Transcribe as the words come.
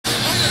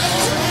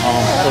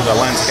is a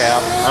lens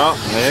cap. Oh,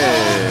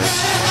 yeah.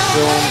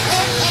 Boom.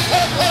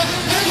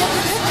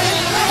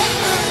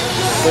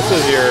 This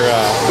is your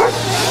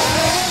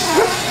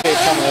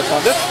some of this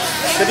one.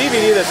 The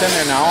DVD that's in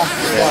there now,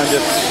 you want to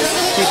just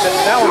keep it.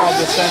 That one I'll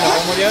just send it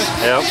home with you.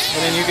 Yep.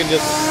 And then you can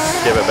just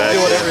give it back.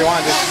 Do whatever you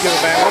want. Just give it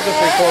back. We'll just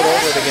record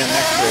over it again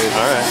next race.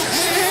 All right.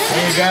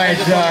 Hey you guys,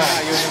 you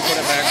can put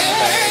it back in the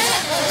bag.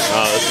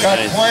 Oh, this is got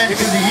nice. plans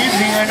for the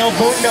evening. I know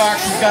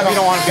Boondocks has got a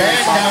band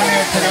down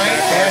there tonight.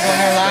 They had one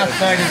there last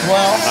night as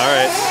well. All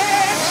right.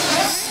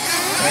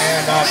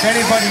 And if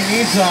anybody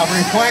needs a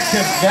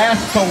reflective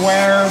vest to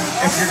wear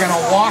if you're going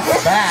to walk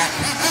back,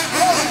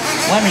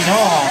 let me know.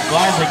 I'll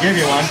gladly give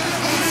you one.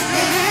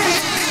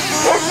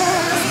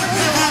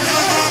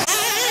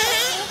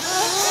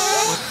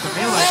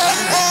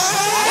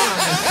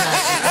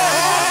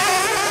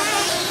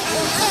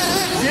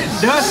 It's getting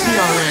dusty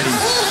already.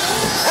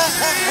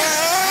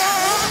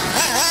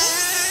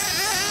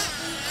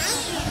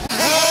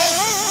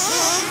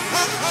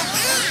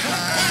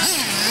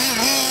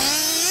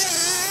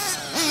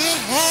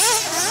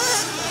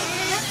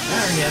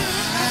 There he is.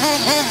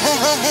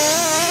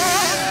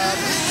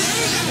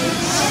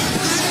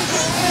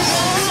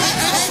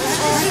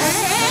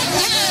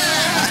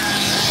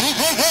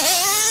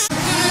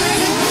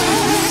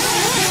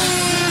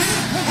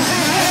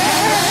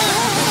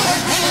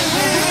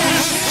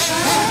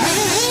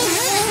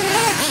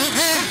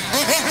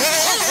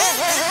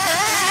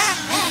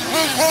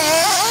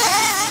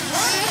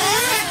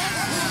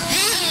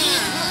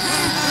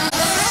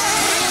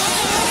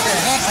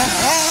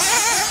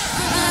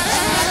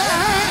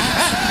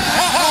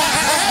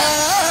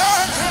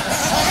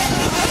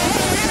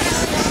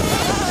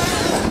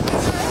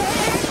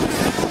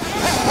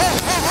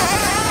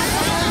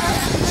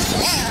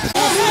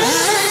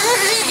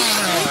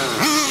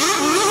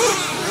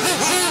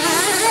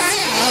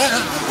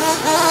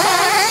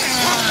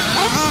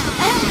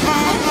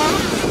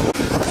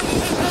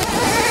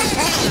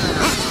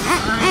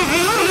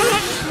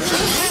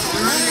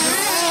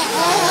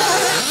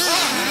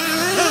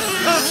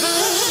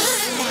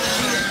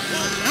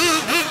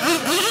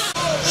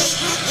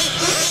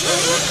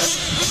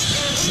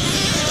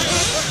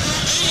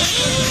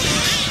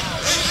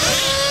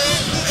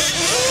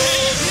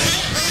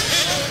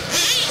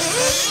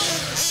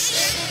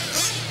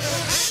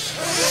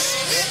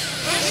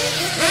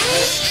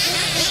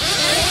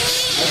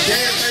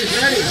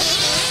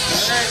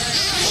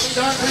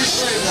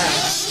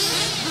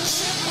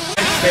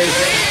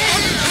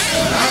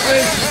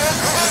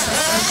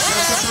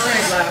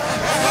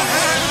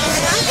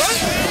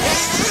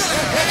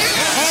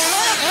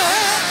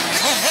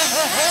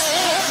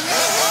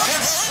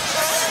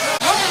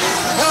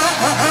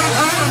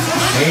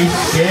 A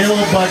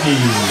scale buggy.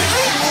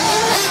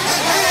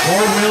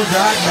 Four-wheel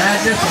drive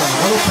madness on a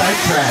little tight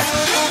track.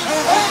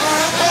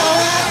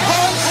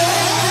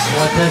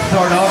 Let this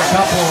sort out a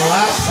couple of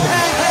laps.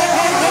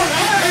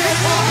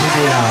 Give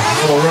me a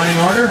little running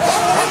order.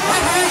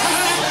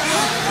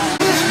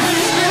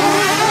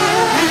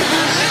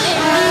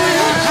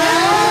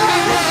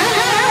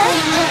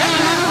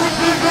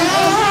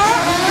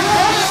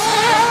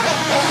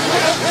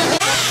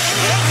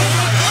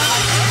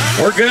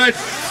 We're good.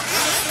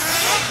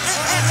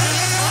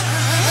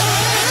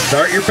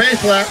 Start your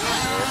pace lap.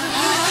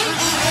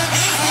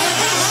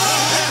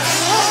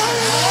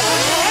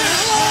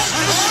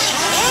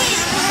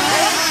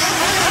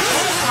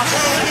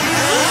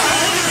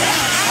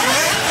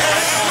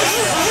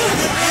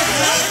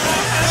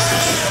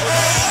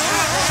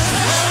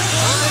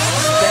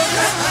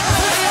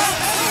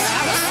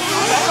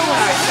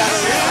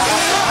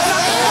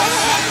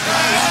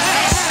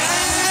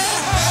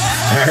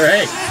 All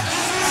right.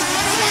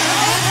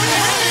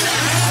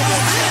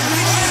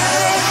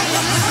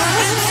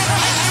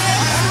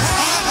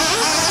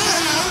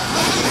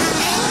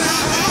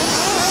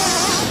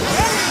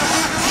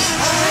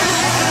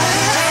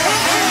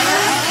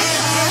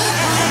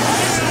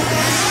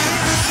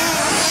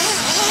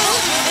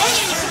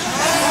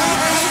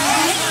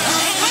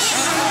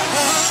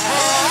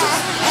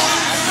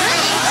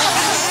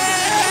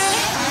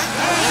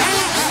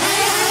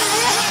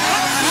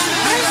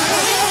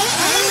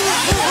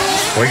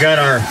 We got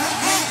our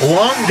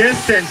long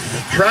distance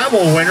travel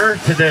winner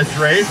to this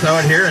race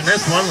out here in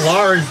this one,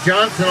 Lars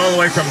Johnson, all the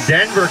way from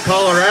Denver,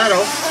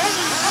 Colorado.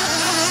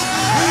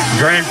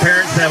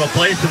 Grandparents have a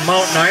place in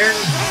Mountain Iron,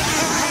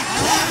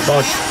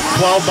 about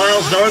 12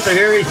 miles north of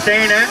here he's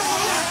staying at.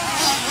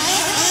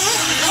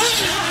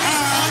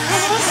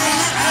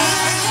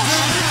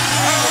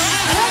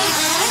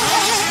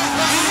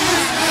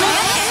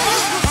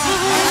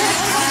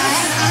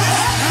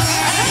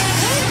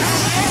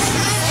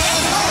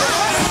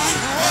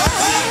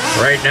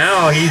 Right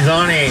now, he's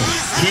on a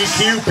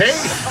TQ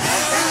pace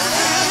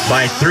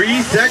by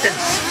 3 seconds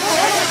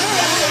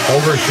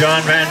over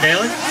Shaun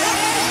VanDalen,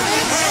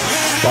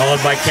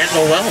 followed by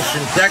Kendall Welch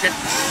in second,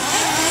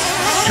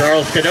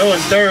 Charles Cadeau in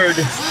third,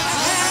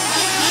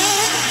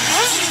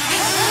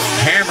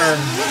 Hammer,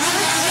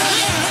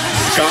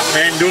 Scott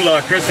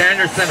Mandula, Chris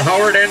Anderson,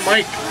 Howard, and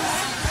Mike.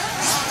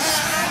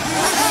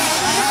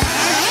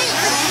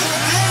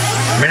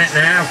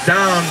 Minute and a half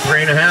down,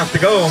 3.5 to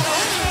go.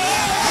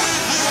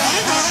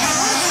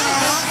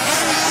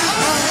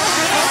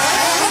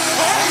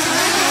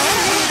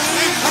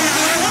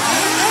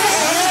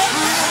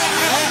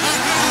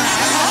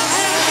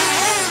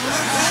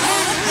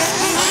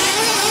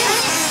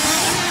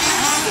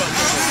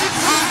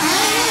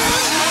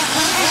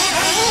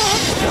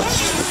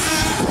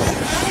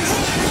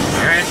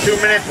 All right, 2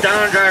 minutes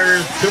down,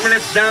 drivers. 2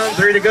 minutes down,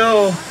 3 to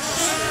go.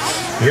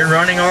 Your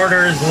running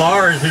order is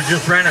Lars, who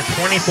just ran a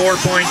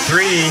 24.3.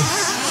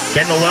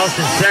 Kendall Welch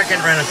in second,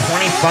 ran a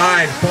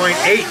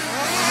 25.8.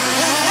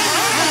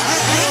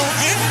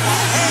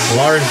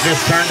 Lars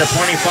just turned to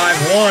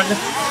 25.1.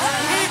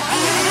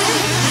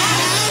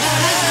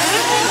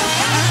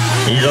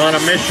 He's on a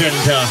mission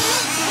to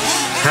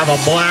have a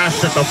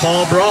blast at the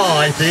fall brawl,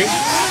 I think.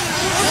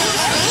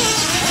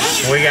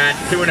 We got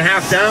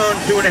 2.5 down,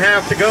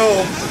 2.5 to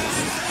go.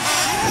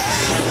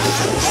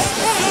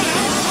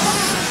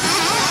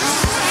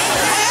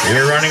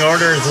 Your running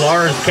order is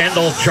Lars,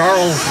 Kendall,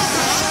 Charles,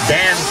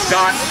 Dan,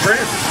 Scott, Chris,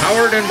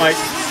 Howard, and Mike.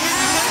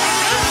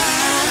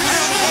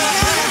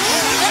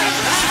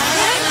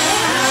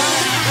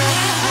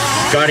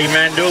 Scotty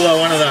Mandula,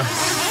 one of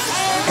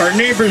our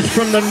neighbors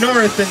from the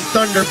north in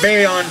Thunder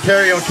Bay,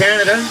 Ontario,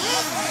 Canada.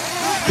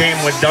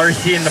 Came with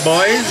Darcy and the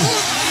boys.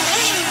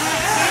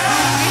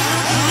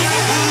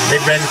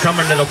 They've been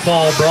coming to the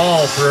fall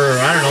brawl for,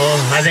 I don't know,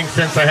 I think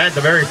since I had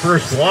the very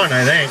first one,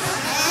 I think.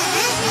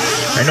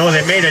 I know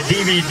they made a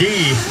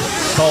DVD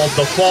called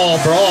The Fall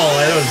Brawl.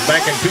 It was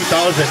back in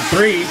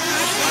 2003.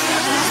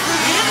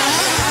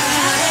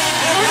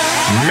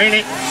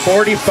 Minute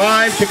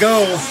 45 to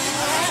go.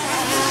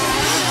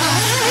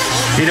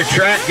 See the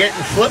track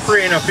getting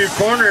slippery in a few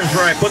corners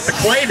where I put the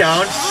clay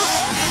down.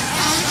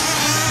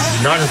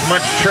 Not as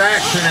much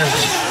traction as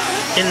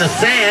in the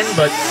sand,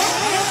 but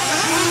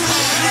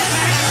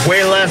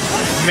way less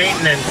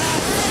maintenance.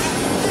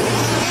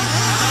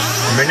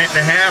 Minute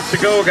and a half to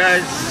go,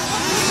 guys.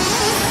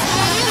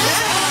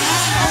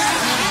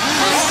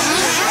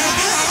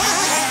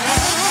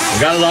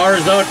 Got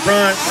Lars out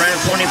front, ran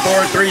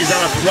 24.3, he's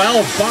on a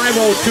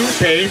 12.502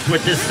 pace,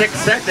 which is 6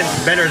 seconds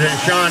better than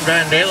Shaun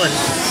VanDalen's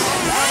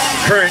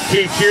current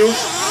TQ.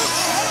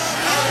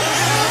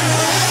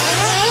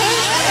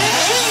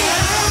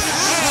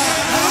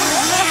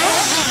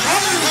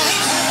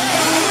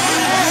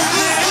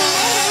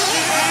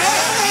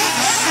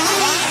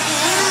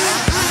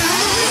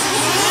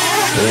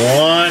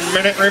 One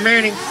minute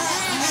remaining.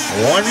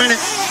 1 minute.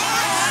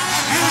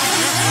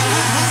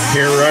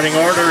 Your running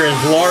order is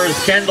Lars,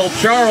 Kendall,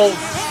 Charles,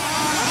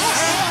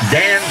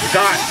 Dan,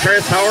 Scott,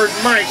 Chris, Howard,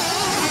 and Mike.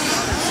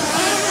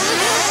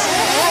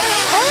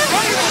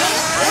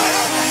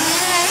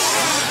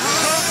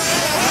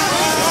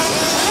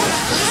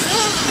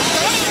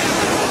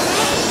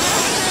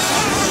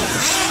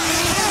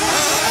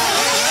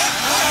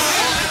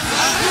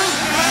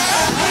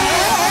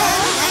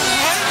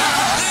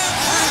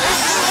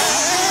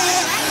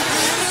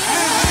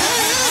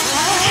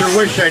 Sure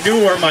wish I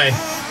knew where my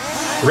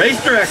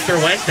race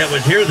director went that was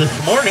here this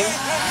morning.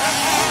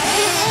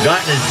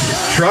 Got in his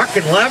truck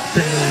and left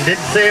and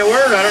didn't say a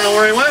word. I don't know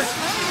where he went.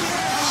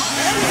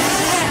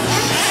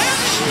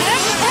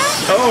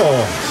 Oh,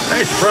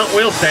 nice front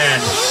wheel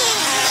stand.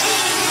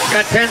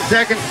 Got 10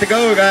 seconds to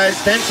go, guys.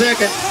 10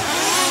 seconds.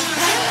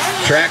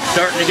 Track's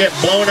starting to get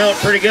blown out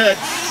pretty good.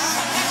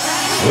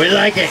 We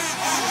like it.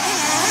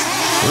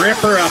 Rip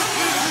her up.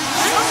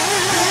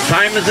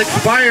 Time has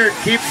expired.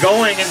 Keep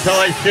going until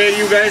I say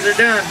you guys are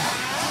done.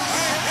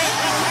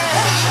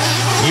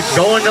 Keep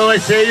going till I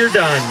say you're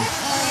done.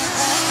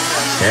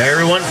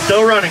 Everyone's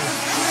still running.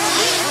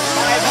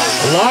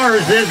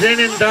 Lars is in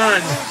and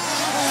done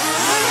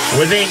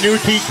with a new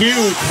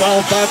TQ,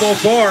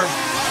 12.504.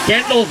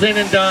 Kendall's in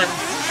and done.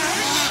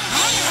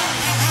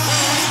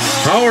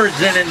 Howard's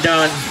in and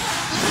done.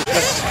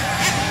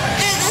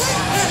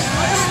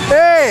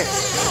 Hey,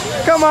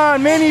 come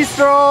on, mini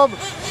strobe.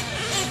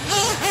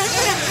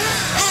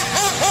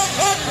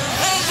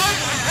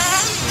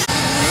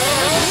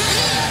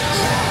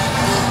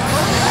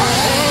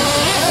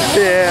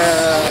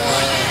 Yeah.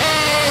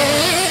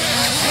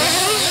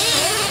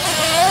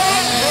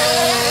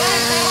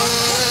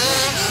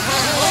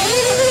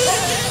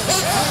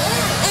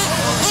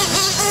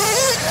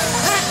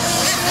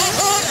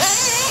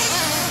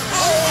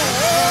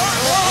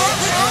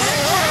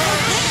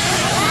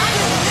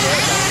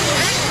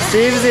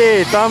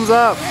 Stevesy, thumbs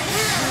up.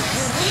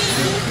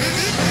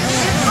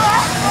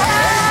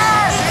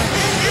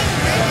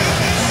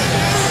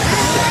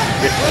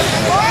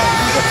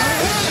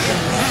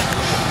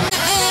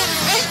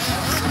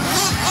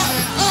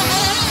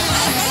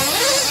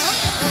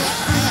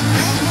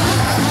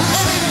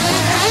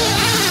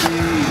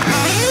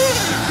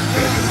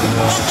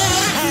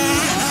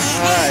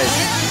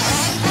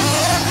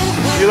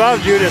 You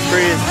love Judas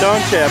Priest,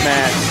 don't you,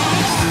 man?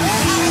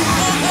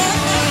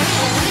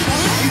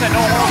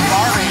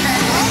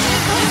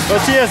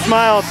 Let's see a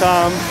smile,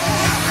 Tom.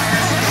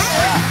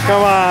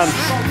 Come on.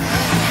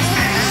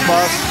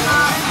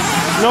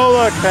 No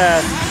look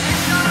pass.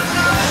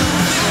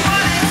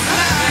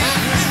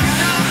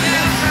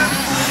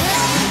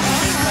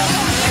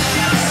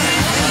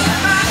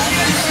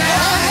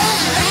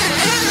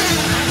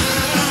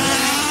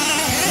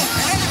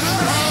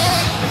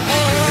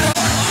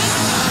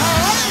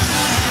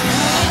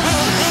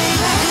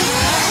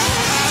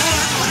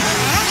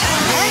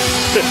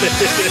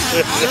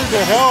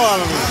 the hell out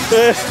of me.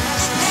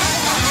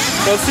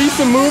 Let's see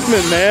some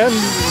movement, man.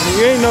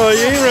 You ain't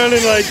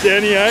running like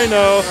Denny, I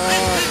know.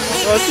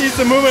 Let's see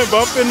some movement.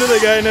 Bump into the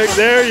guy next.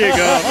 There you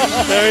go.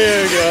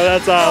 There you go.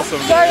 That's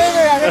awesome.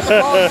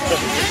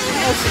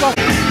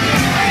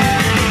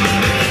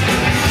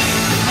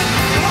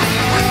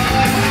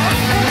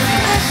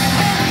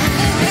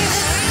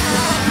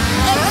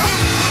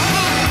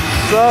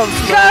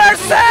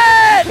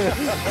 Carson!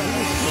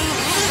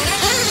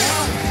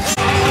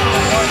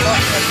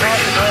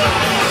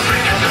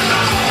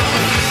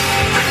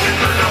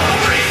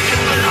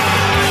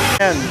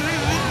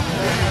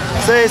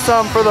 Say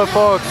something for the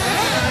folks.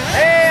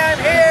 Hey, I'm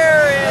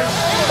here in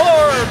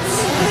Forbes.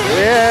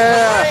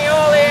 Yeah. Running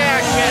all the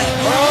action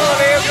for all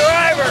of you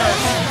drivers.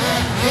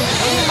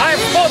 I'm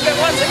smoking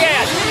once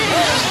again.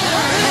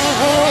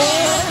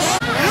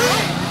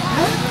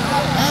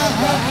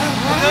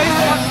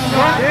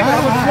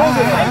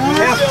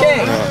 FK.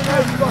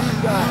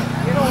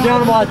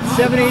 Down about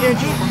 7-8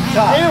 inches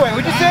top. Anyway,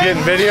 we just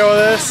getting video of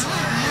this.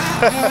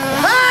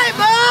 Hi,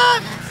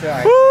 Bob!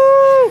 Woo!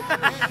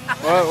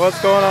 What's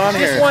going on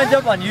here? This winds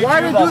up on YouTube.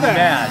 Why did you do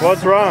that?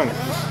 What's wrong?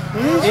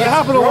 It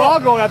happened a while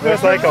ago after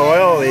It's like a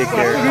oil leak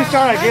here. After you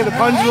started, I gave the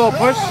plunge a little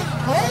push.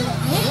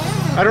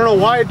 I don't know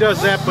why it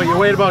does that, but you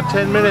wait about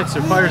 10 minutes,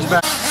 it fires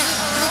back.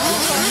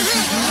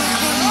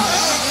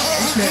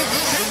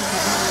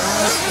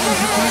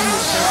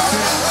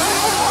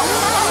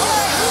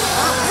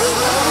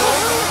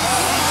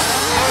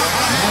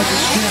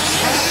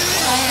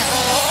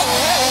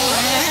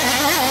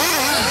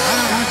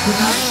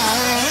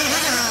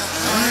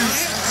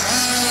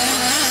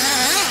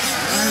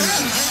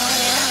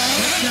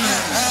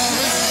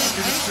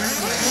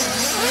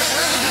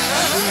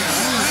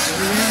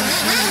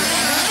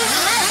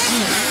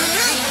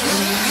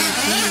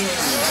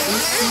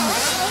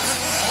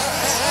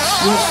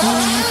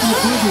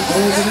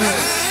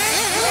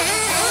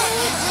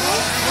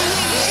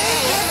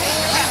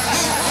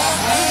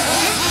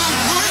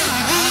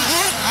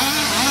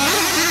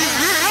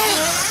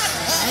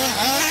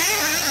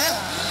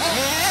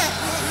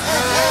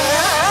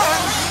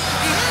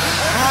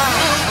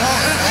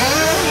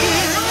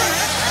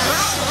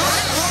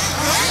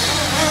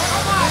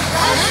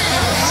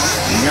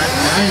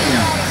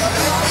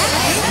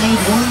 Need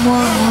one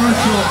more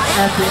Marshall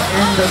at the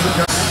end of the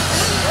drive.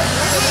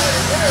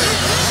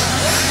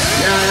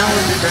 Yeah, that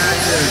would be bad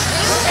too.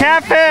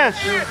 Catfish!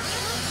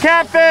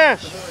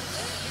 Catfish!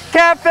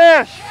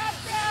 Catfish!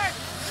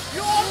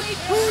 You owe me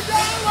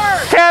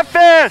 $2!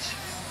 Catfish!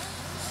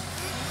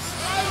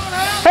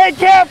 Hey,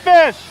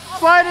 catfish!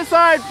 Slide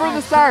aside for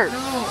the start.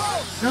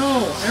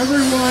 No,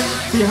 everyone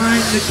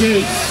behind the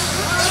gate.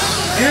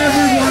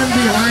 Everyone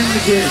behind the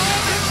gate.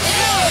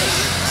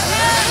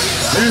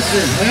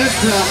 Listen,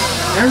 heads up.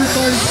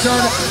 Everybody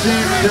start at the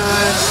same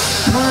time.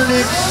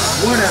 Carnage,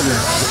 whatever.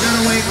 We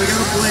gotta wait, we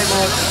gotta play them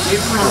out.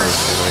 Keep them running.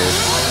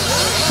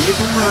 Keep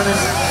them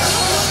running.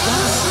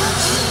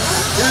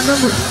 Yeah, I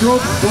remember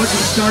Stroke and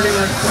Buggy starting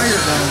on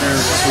fire down there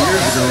a couple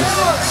years ago.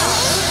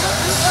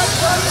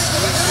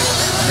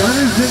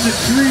 Gunner's in the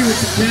tree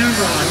with the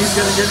camera on. He's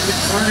gonna get the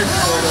Carnage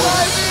photo.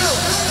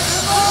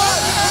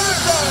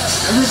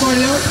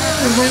 Everybody else,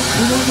 we're waiting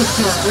for them to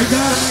start. We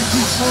got him. We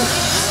see smoke.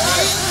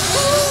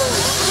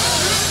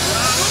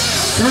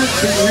 Kurt,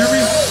 can you hear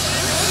me?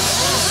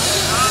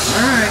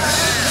 Alright.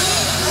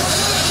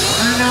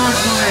 I nod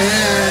my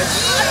head.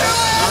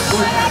 I'm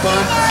pushing the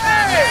button.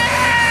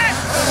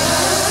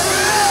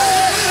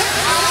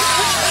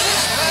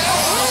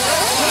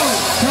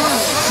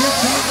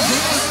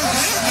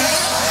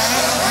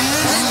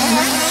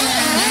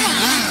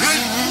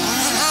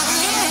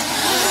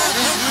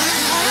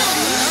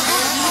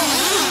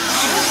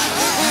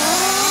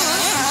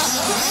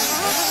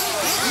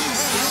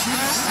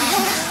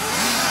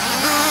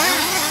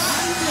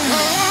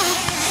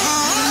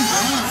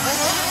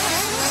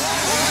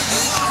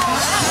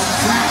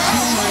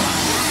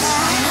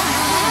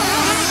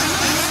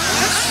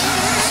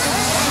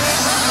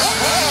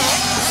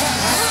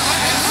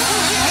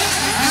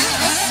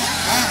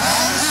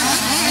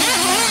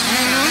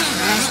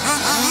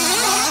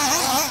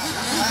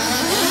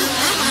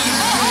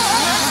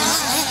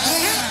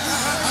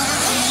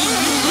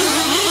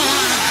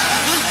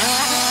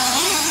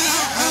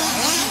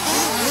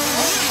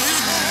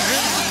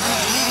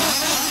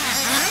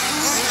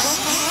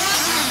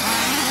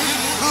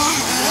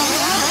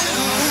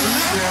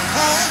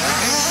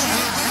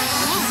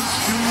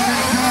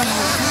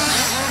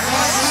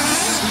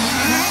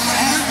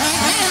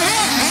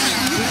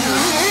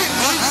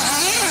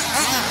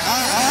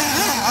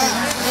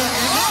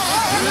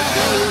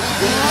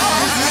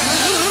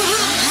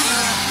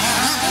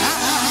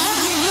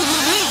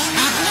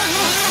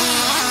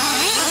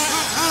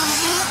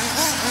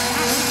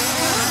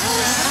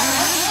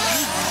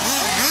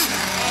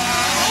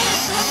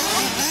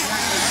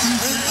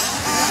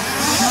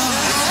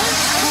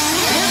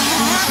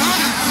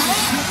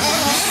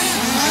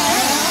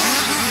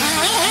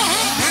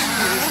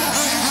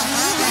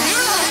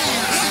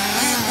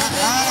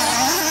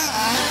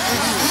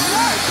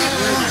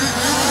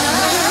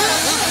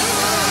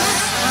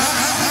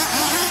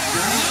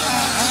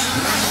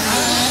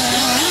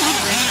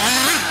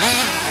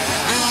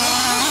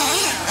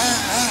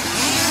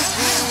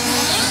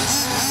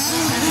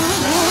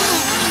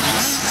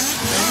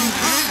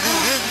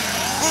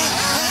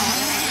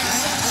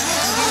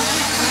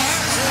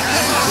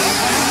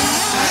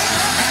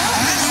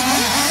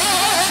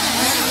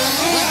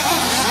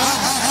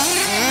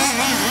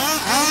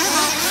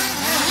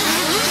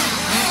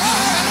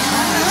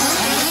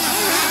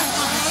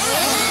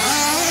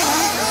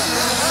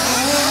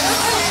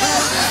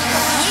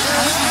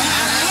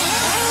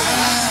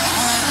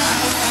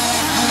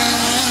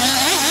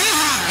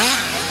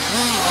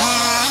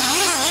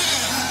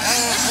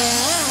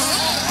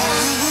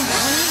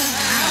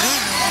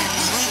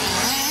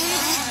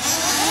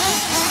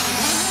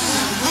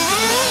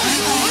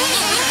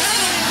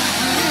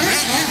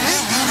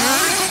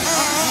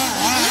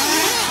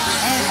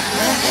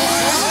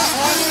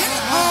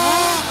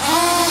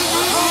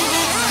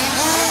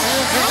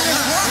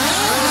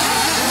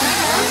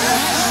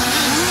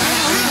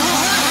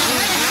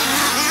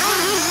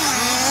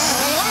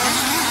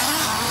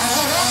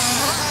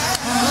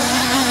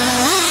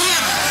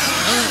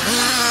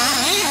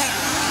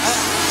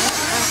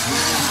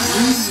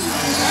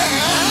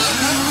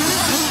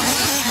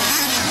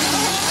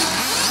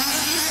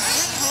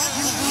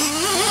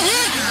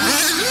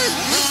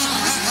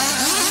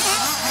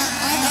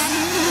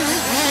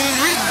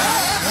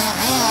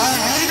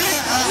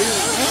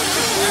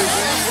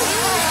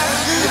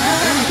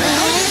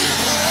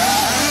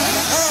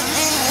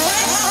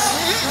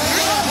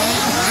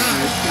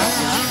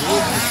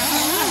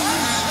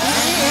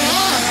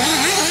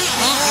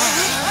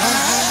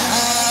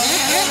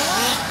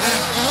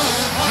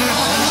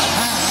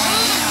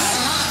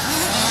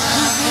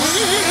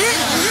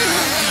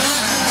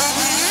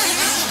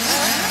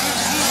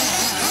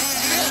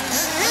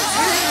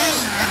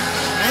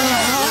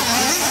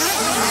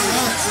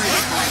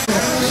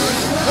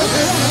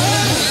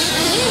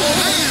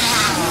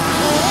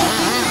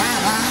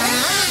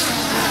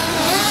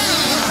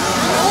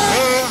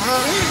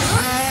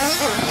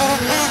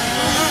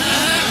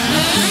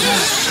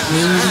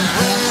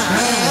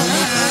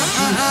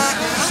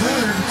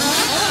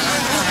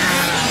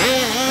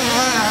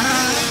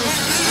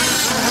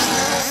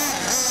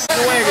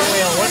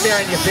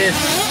 behind you, Fizz.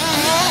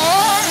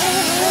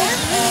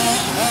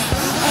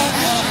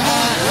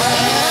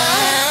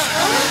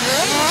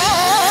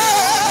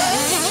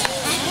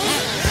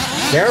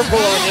 Careful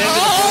on the end of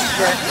the front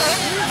stretch.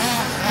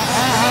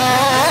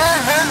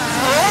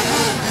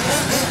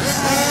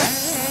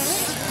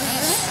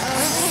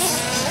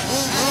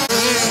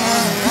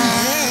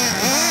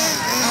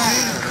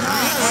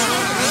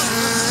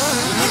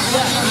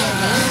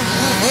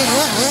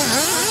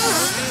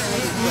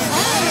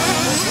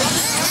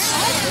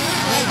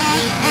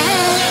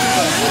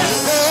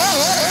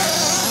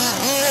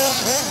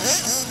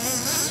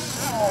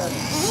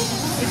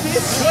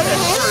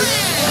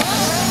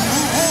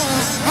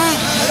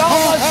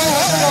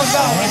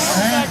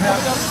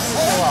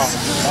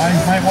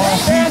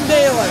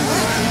 VanDalen.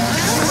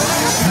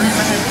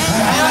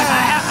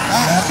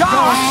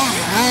 Shaun.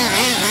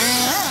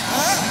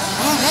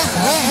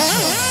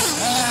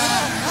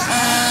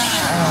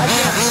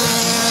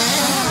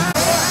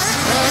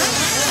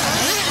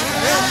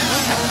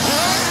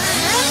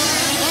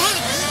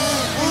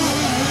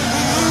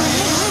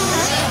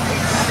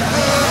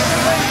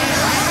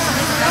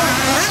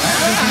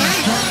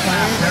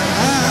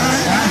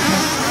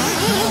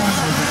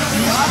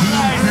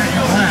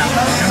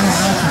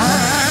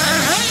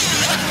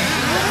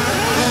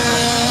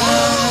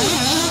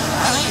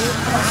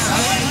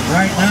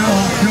 Right now,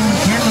 I'm showing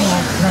Kendall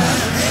up front,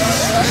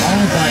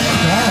 followed by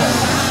Skare.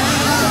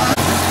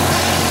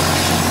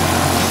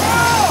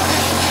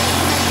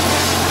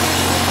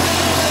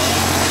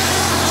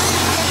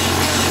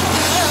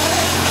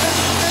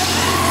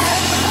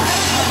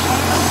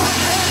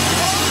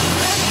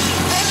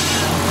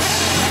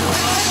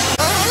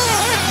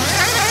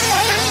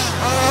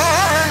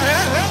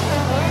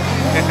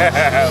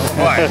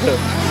 What?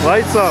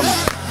 Light some. I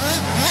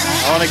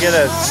want to get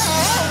a...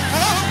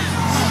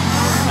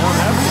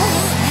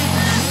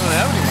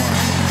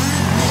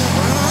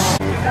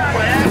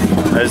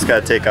 I just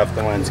gotta take off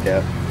the lens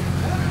cap.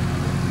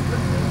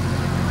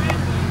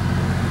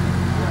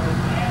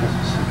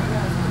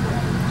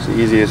 It's the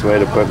easiest way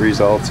to put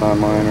results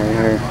online right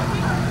here.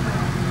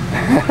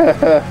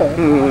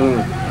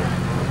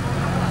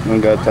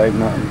 Don't gotta type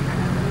nothing.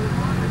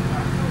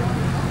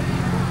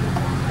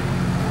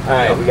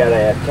 Alright, we gotta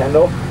add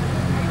Kendall.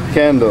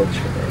 Kendall.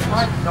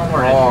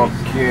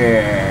 Okay.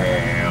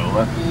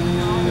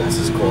 This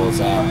is cool as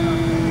that.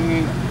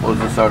 We'll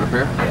just start up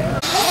here. Yeah.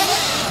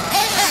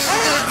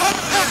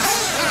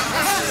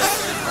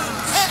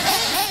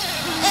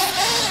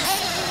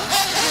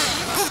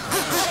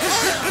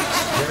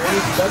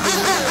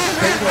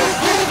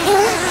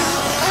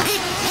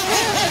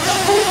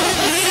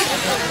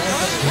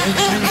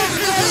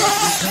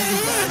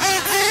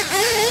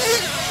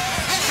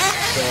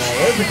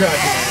 Where's the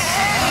Truggy?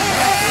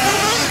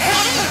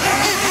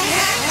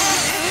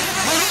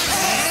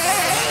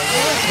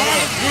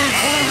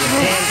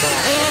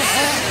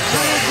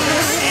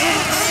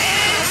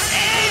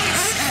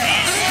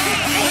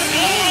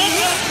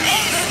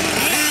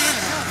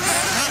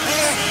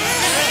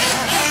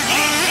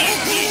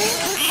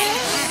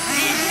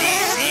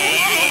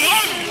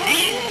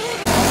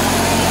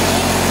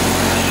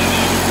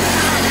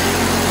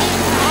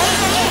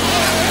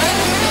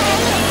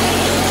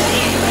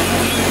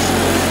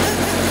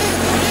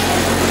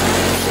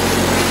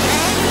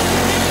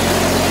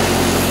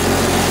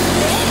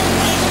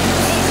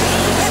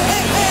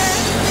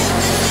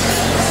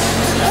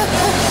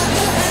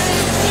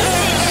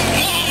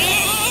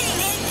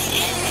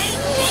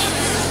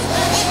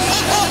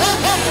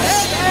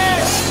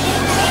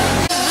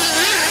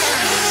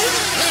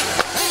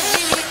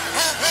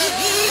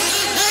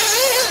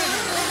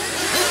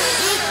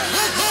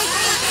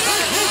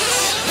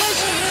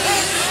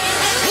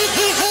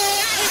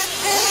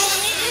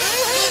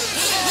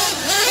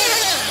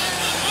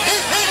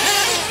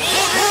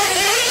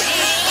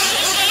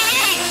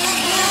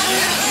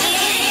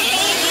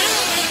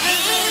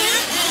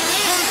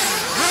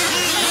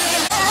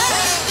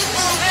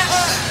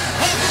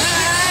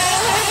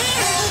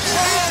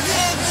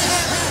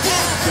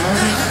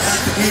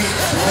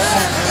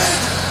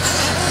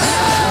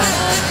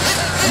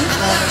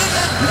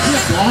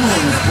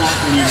 Donahue was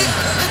blocking you.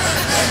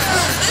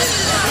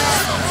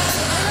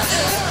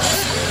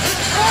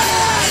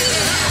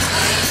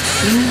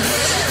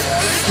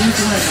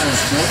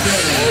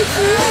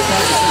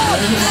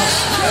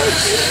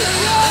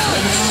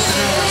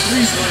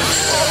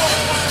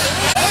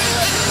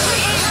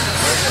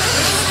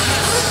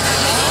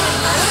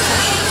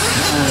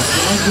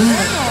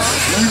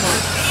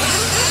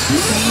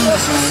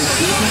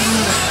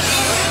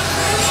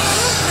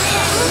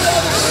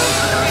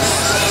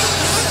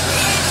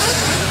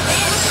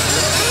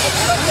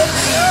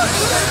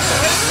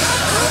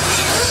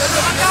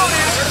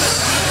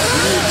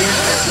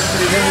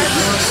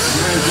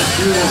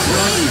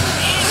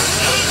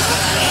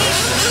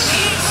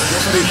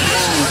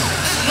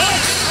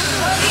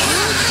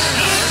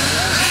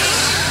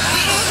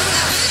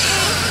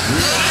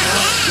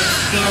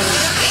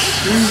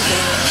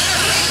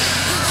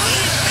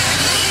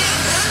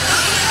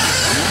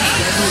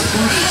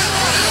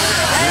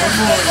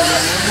 more. We got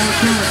one more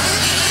turn.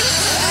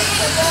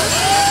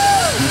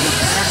 There's a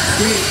packed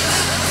gate.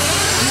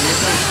 And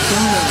it's a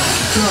start.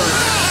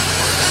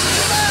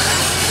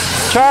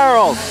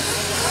 Charles.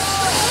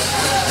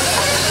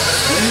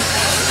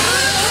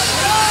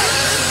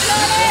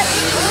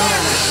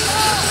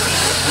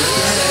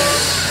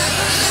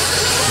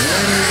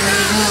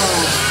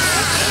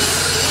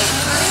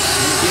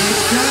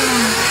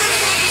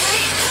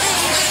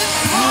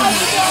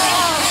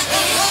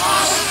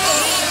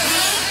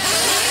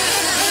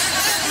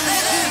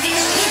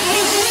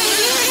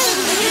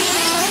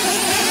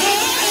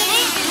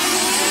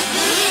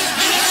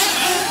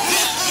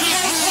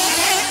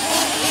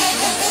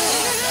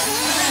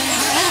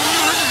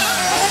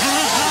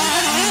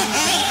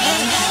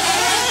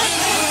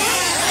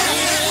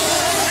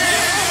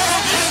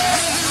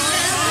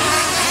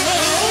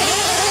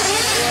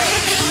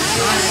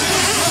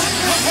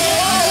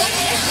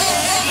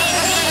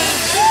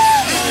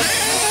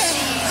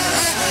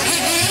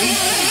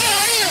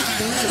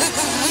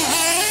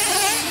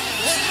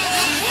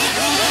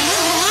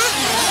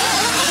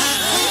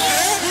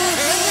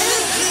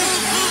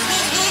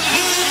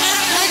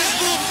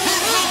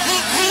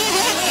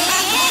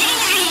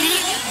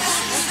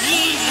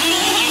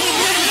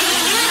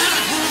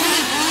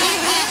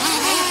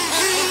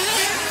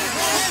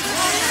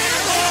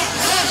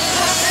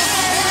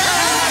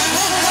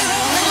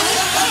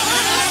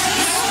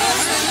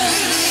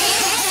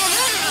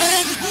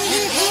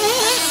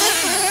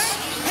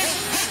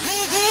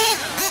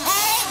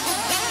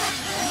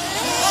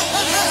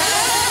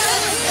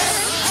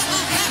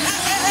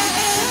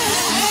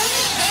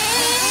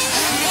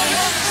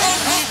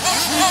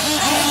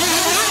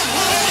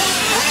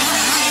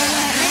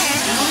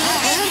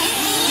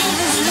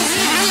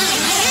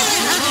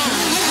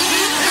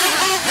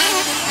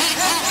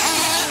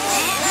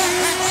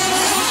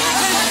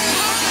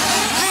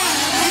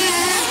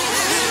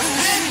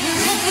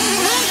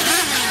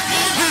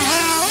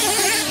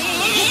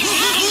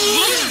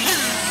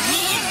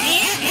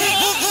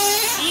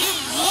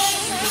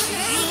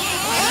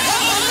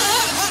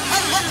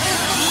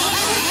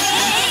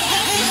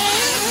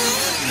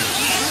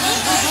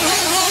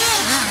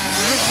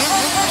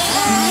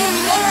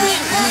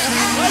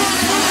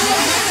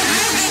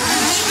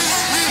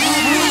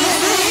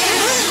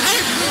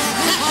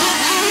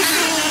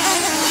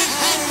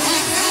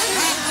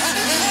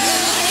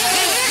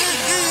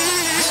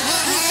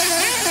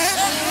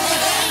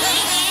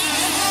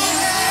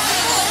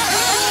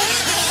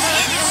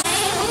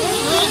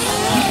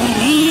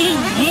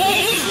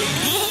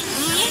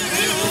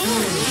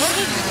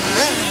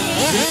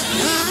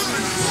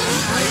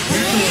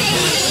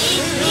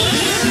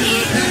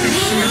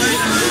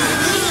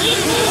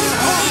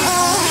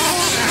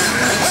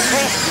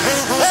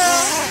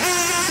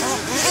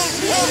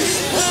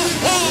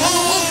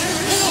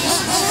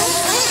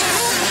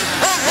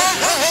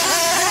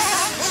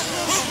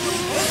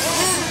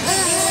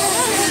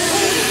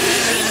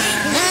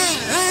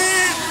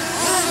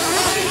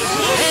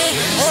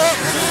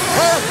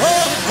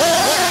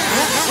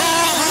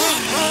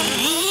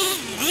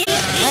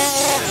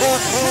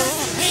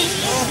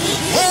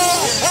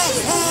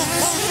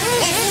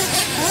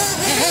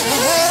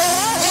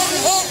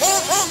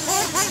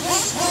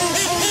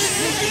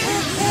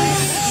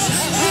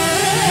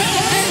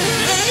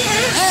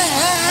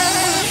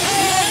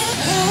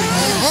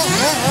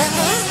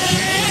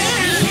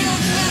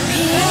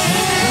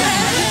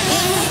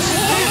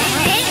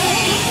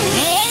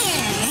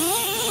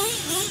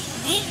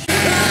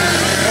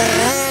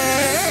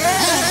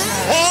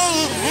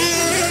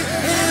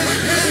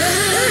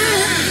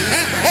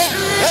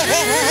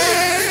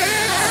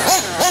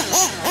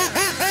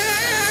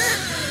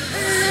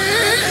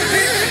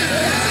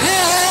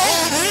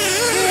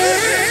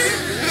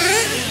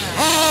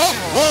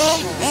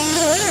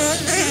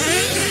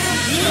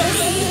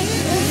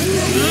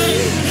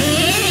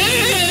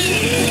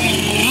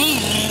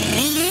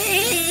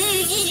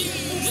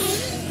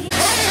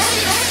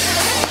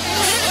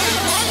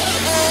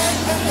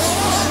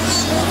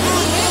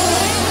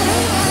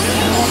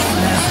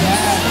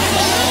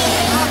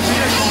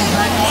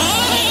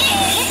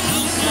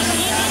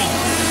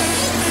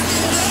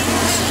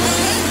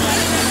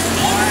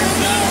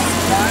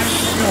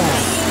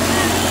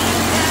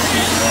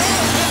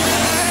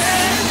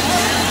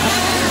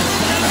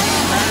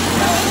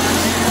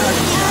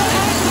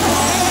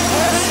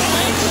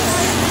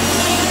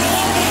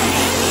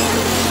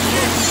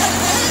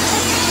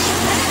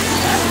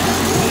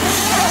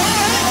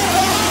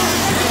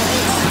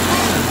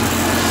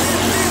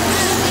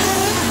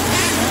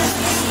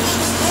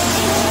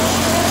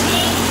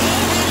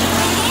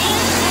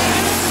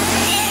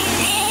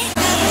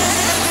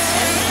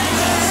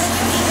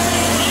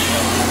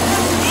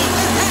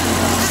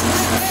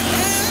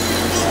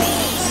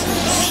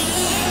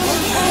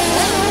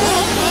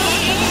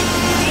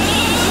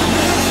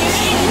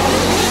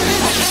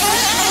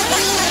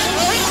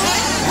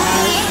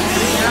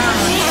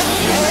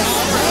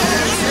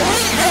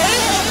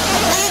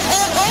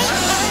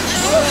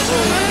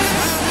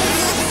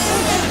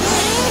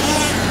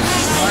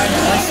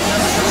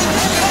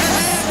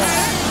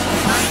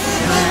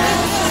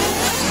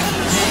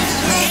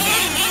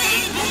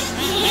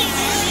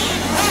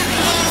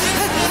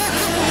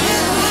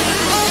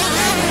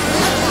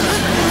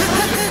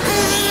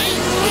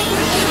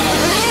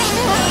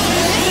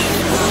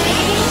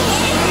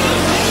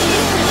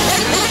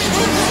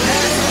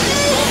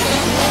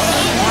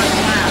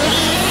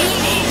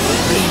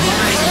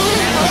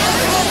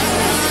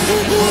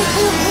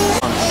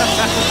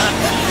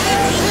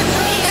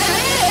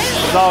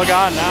 It's all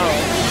gone now.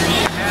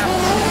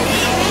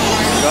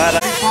 Go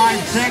ahead.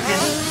 5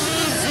 seconds.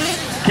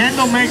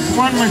 Kendall makes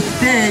one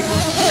mistake,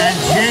 and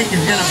Jake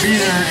is going to be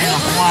there in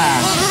a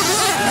flash.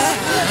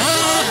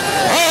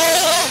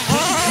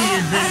 Casey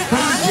is in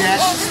third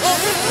yet.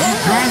 He's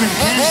driving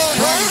 10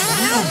 Truggy's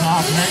wheels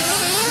off next.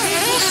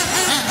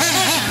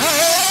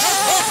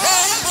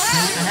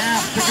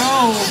 2.5 to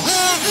go.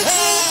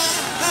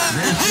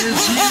 This is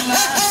the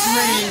last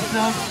race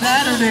of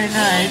Saturday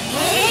night.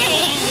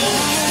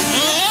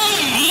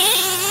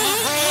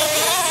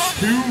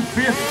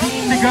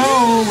 2:15 to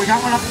go. We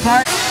got one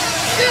upside.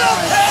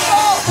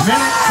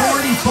 Minute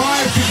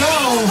 45 to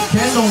go.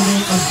 Kendall,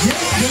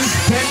 Jake needs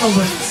Kendall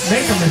to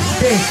make a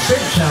mistake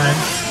big time.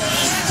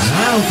 And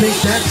I don't think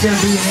that's going to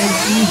be an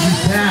easy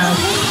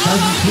task.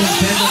 Doesn't seem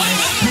Kendall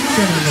makes too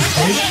many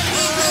mistakes.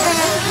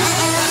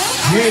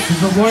 Jake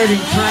is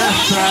avoiding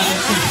fast traffic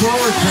and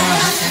slower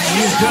traffic, and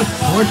he's just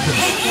pushing.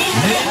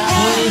 Minute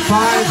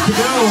 25 to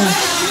go.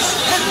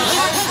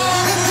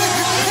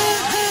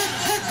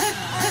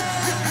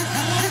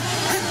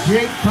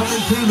 Jake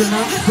coming through the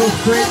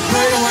not-so-straight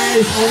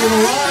straightaways over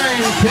the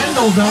line.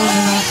 Kendall down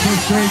the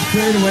not-so-straight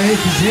straightaways.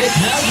 So Jake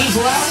has his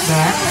lap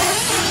back.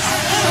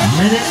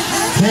 Minute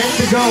 10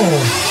 to go.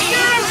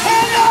 Get him,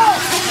 Kendall!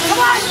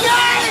 Come on,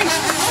 Jake!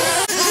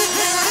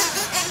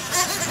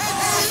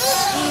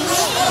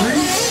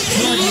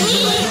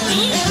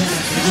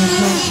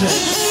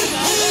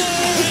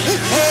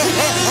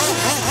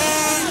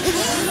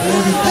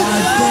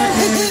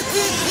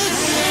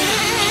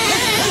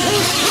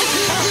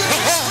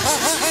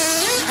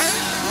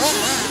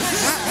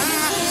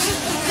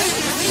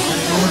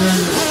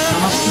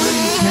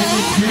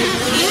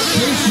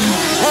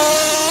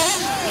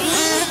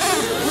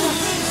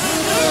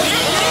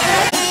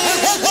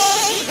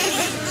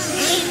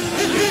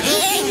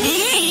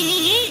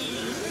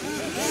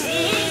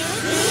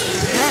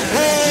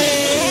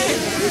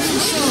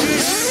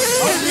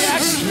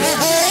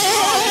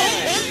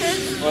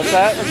 What's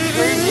that?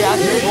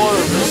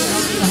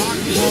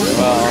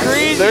 Well,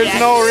 there's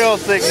no real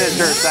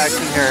signature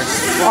section here.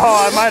 Oh,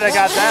 I might have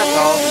got that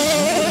though.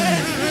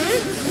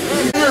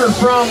 Winner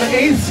from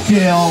A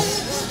Scale,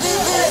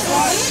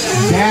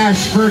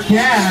 Dash for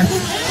Cash,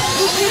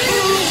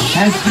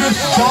 has just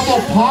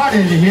double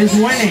potted his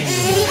winnings.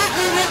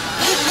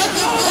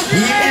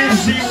 He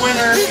is the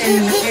winner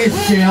in A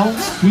Scale.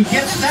 He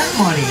gets that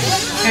money,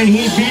 and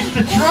he beat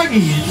the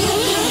Truggies,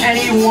 and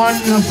he won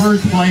the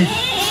first place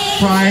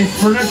prize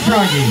for the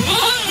Truggy.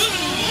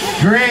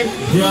 Great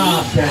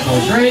job,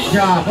 Kendall. Great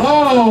job.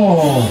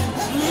 Oh!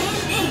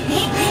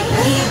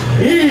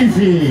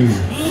 Easy.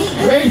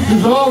 Race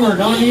is over.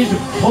 Don't need to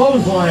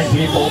clothesline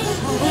people.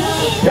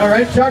 You all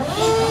right, Chuck?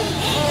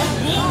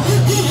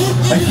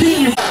 I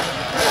see you.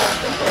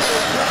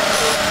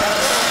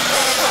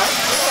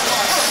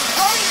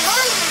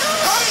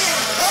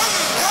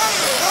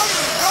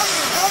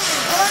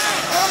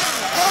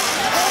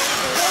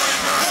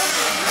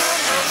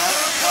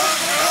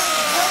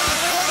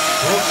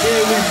 Okay,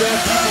 we've got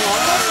people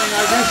hollering. I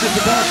guess it's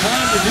about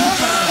time to do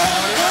something about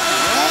it.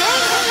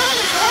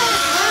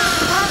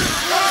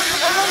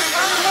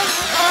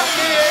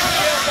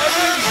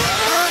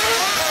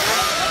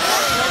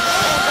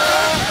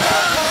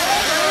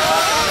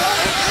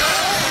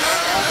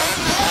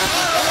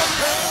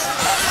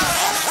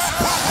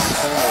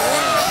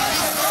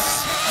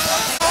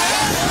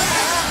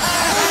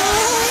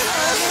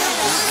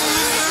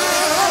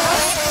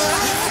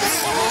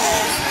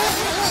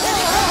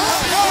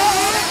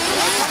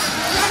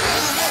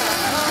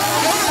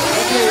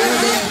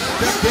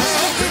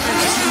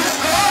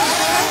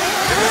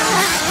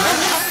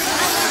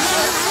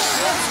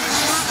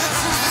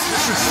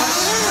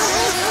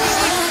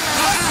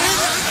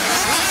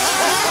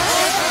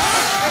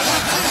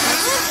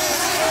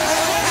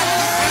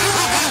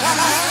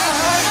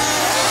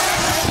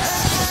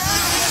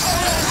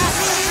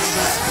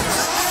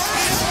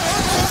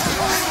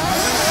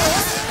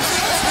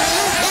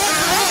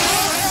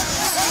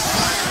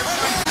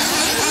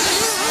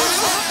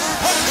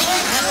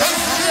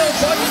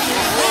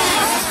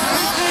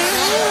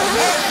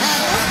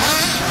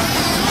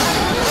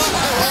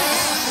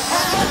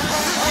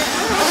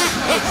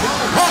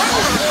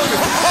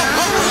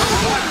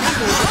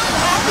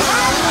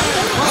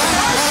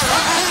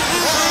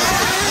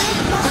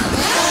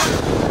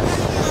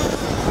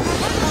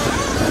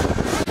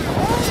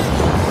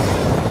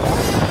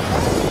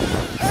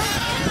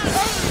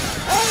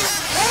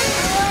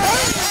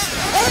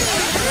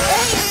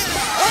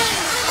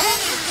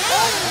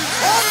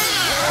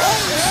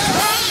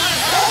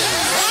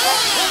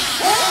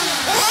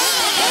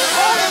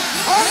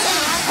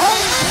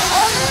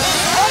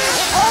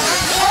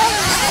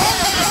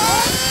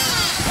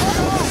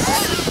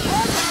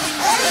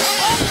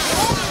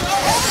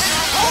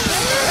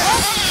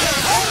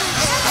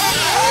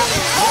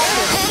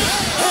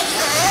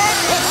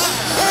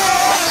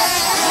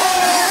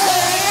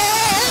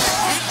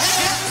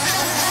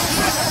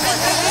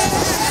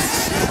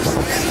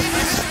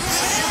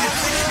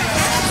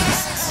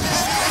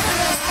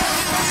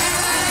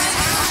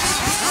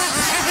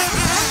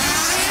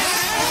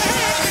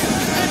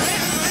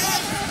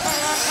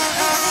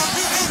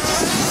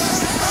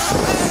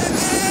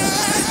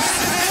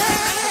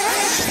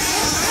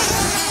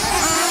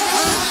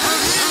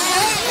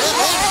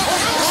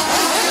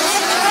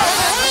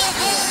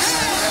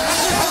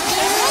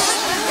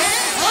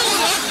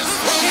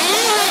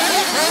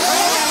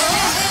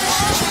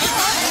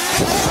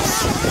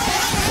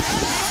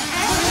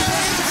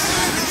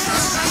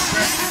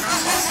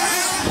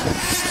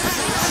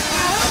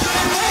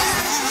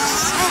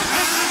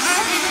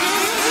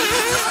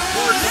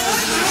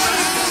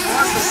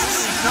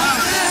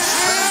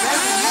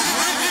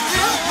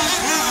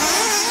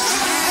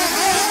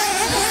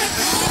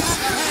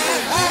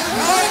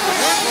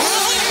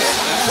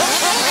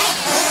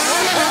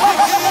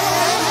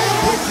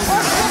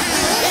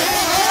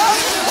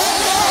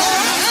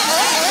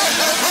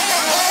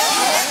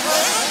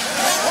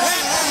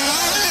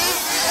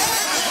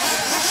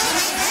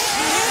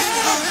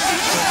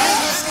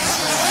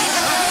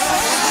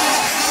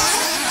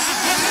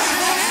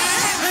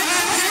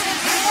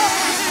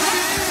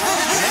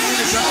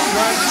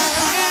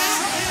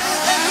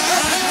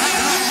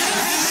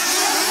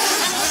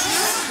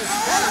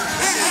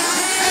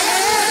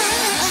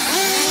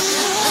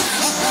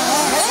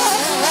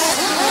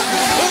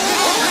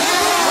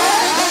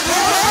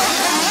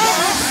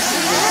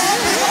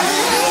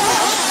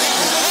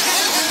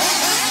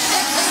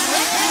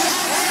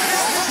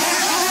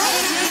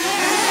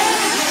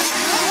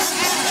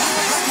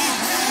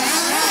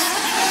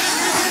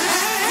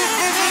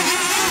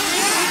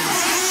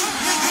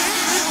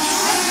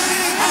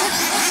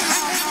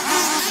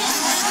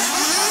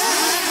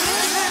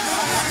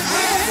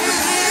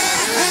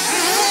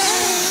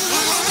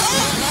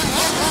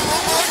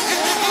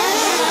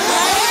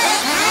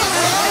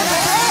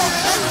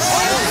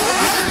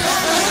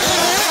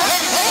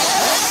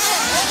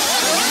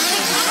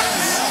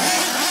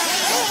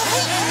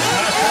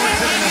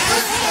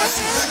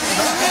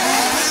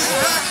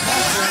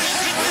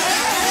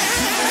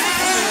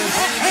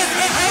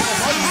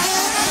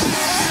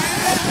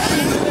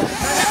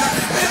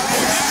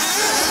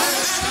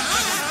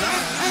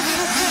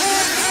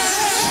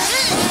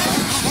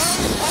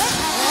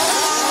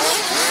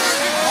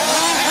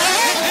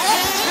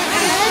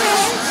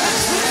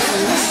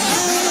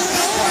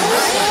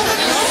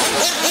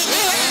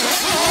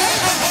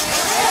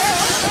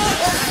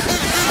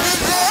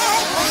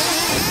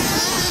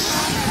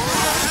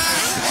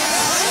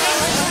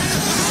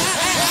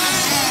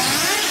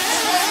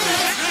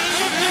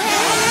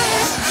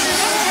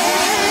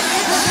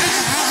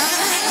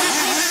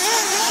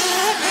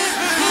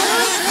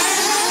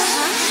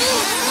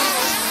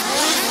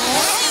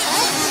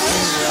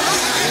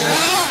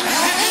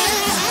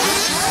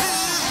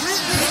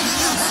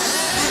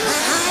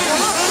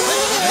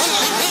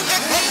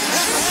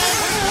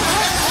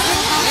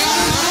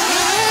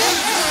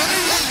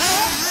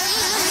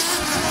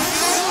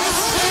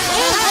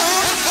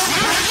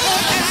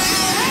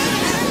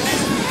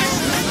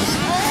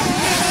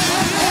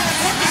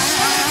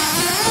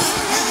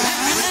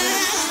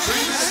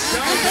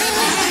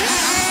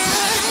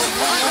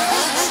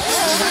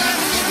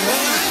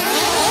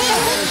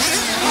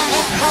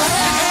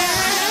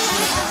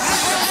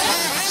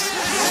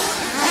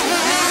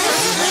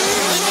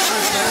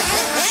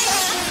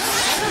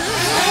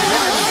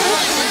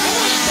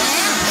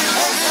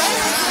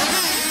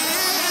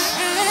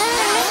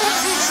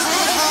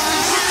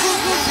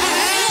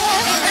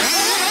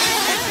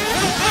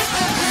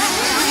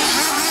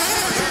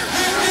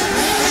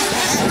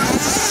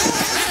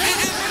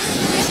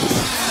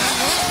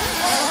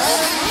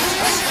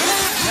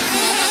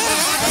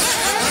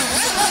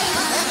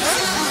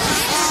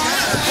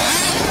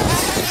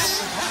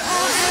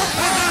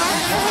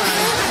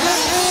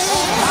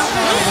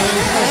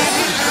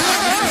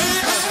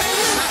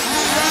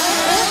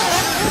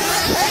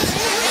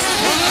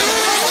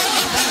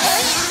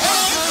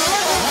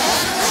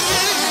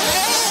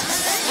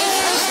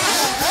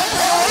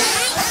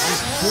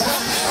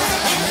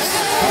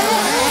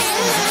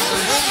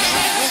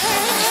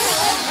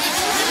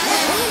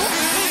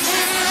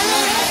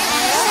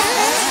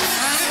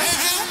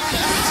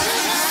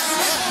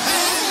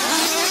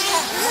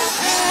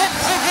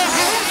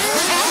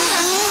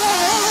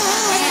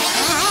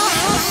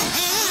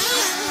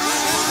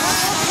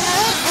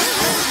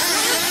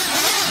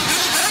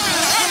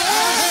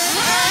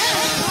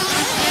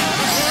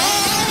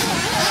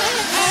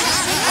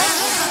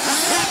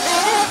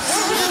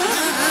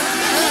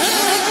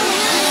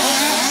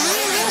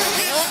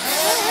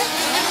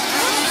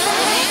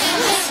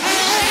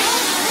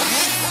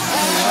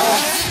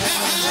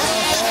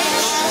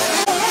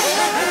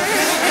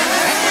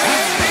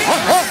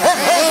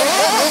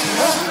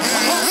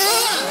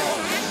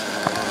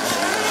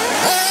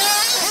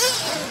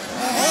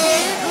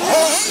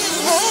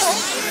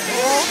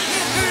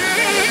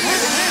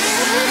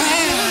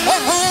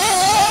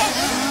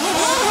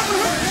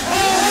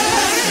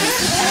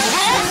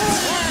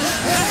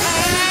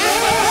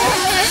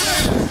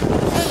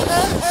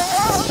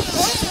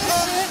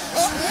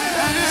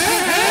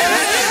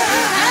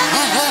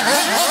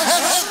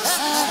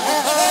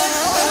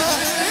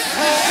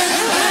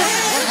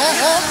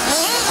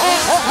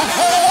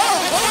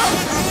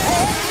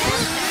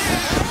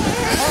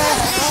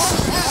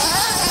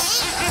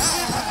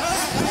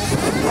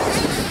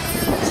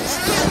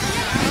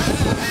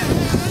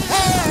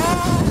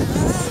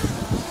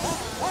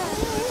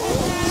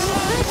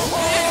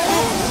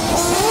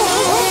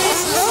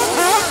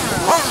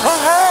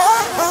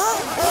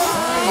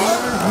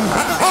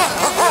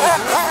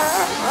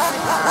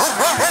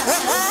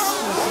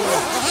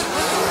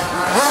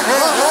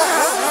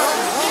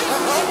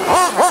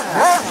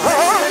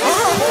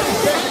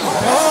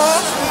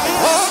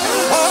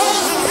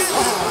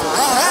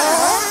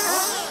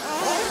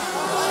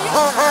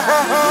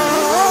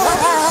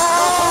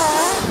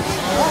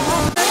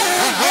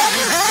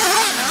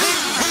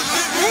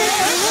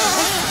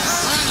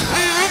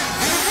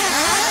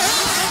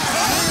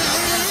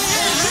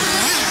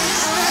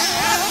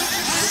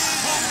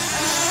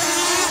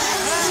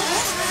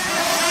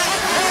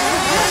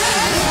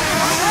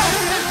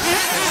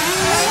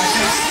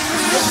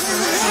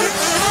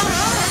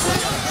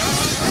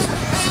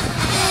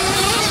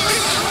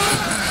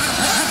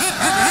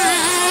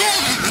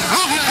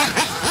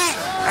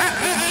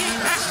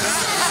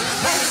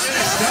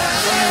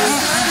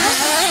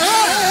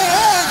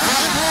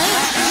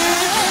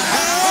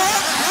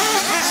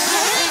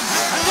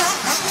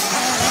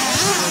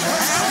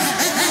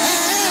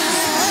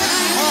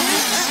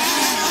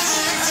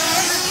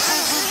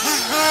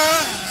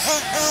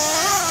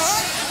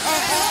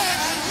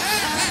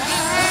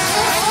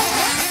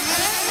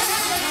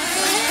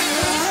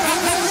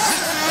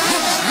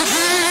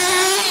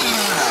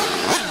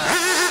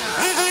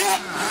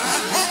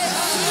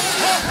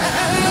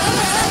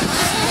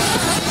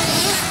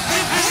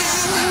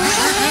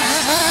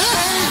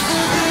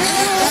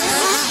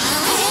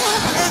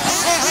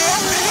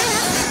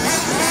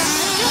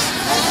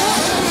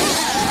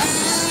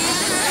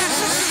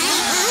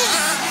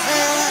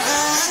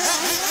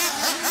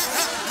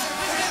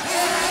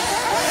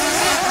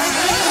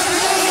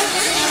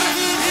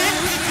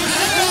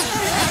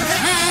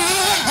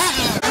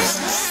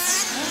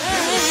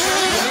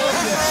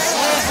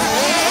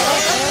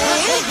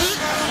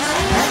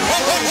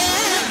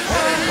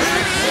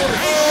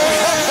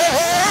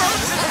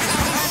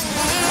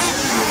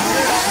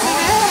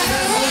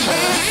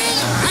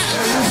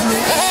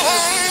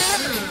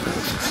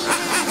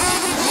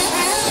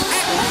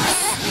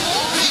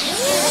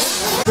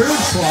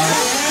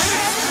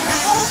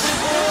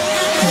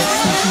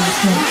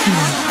 We're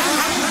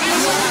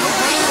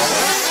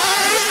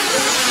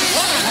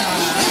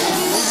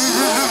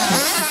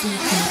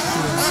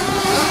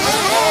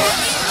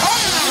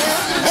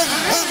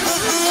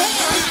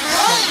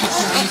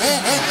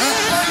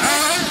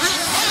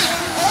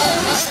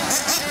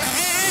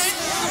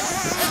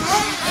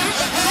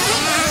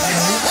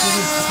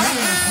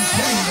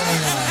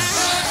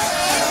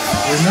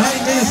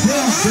 9 minutes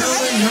in,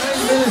 gentlemen,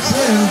 9 minutes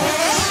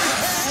in.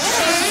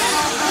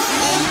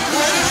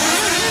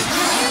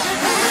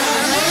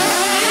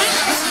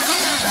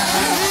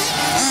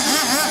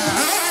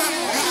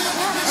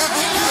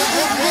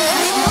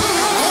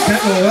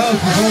 Kendall Welch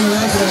is holding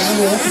on to that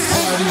number 1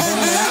 spot. He's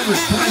on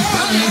average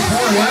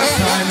 27.84 last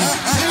time.